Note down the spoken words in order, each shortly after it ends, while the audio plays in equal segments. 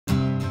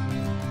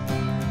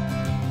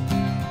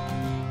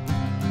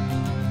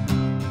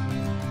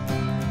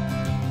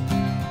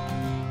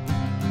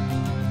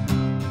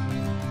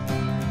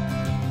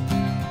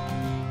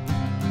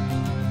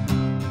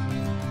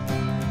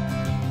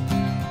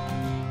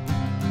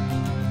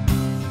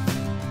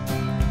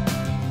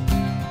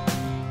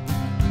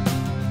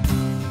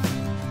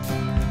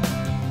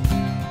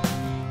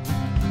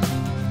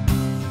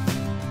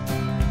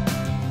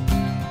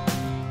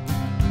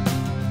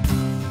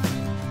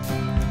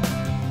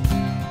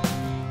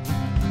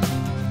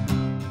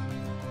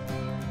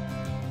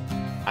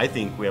I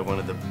think we have one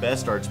of the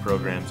best arts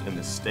programs in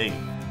the state.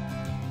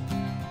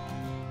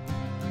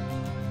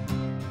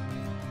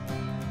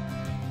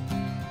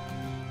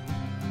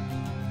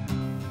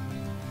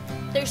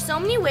 There's so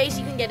many ways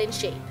you can get in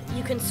shape.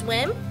 You can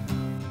swim,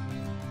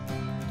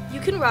 you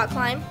can rock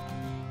climb,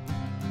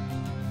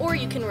 or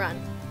you can run.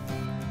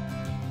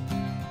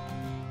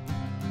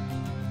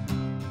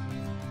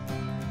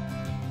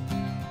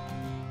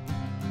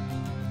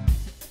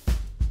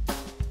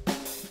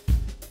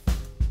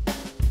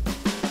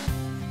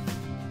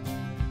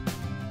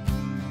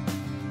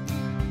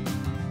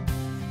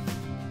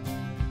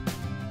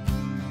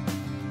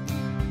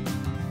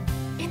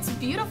 It's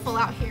beautiful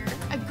out here,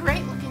 a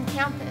great looking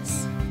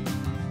campus.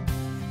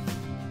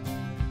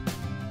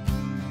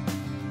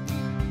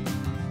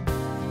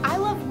 I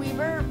love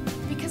Weber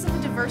because of the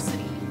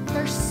diversity.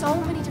 There's so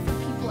many different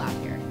people out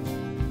here.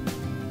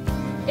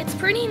 It's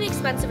pretty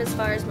inexpensive as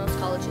far as most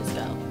colleges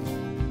go.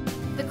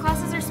 The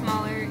classes are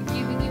smaller,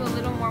 giving you a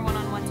little more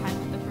one-on-one time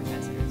with the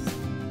professors.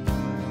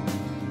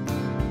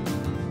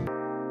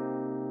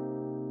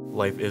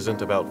 Life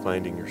isn't about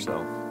finding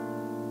yourself.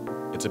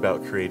 It's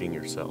about creating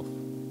yourself.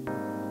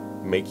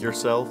 Make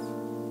yourself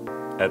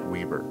at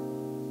Weber.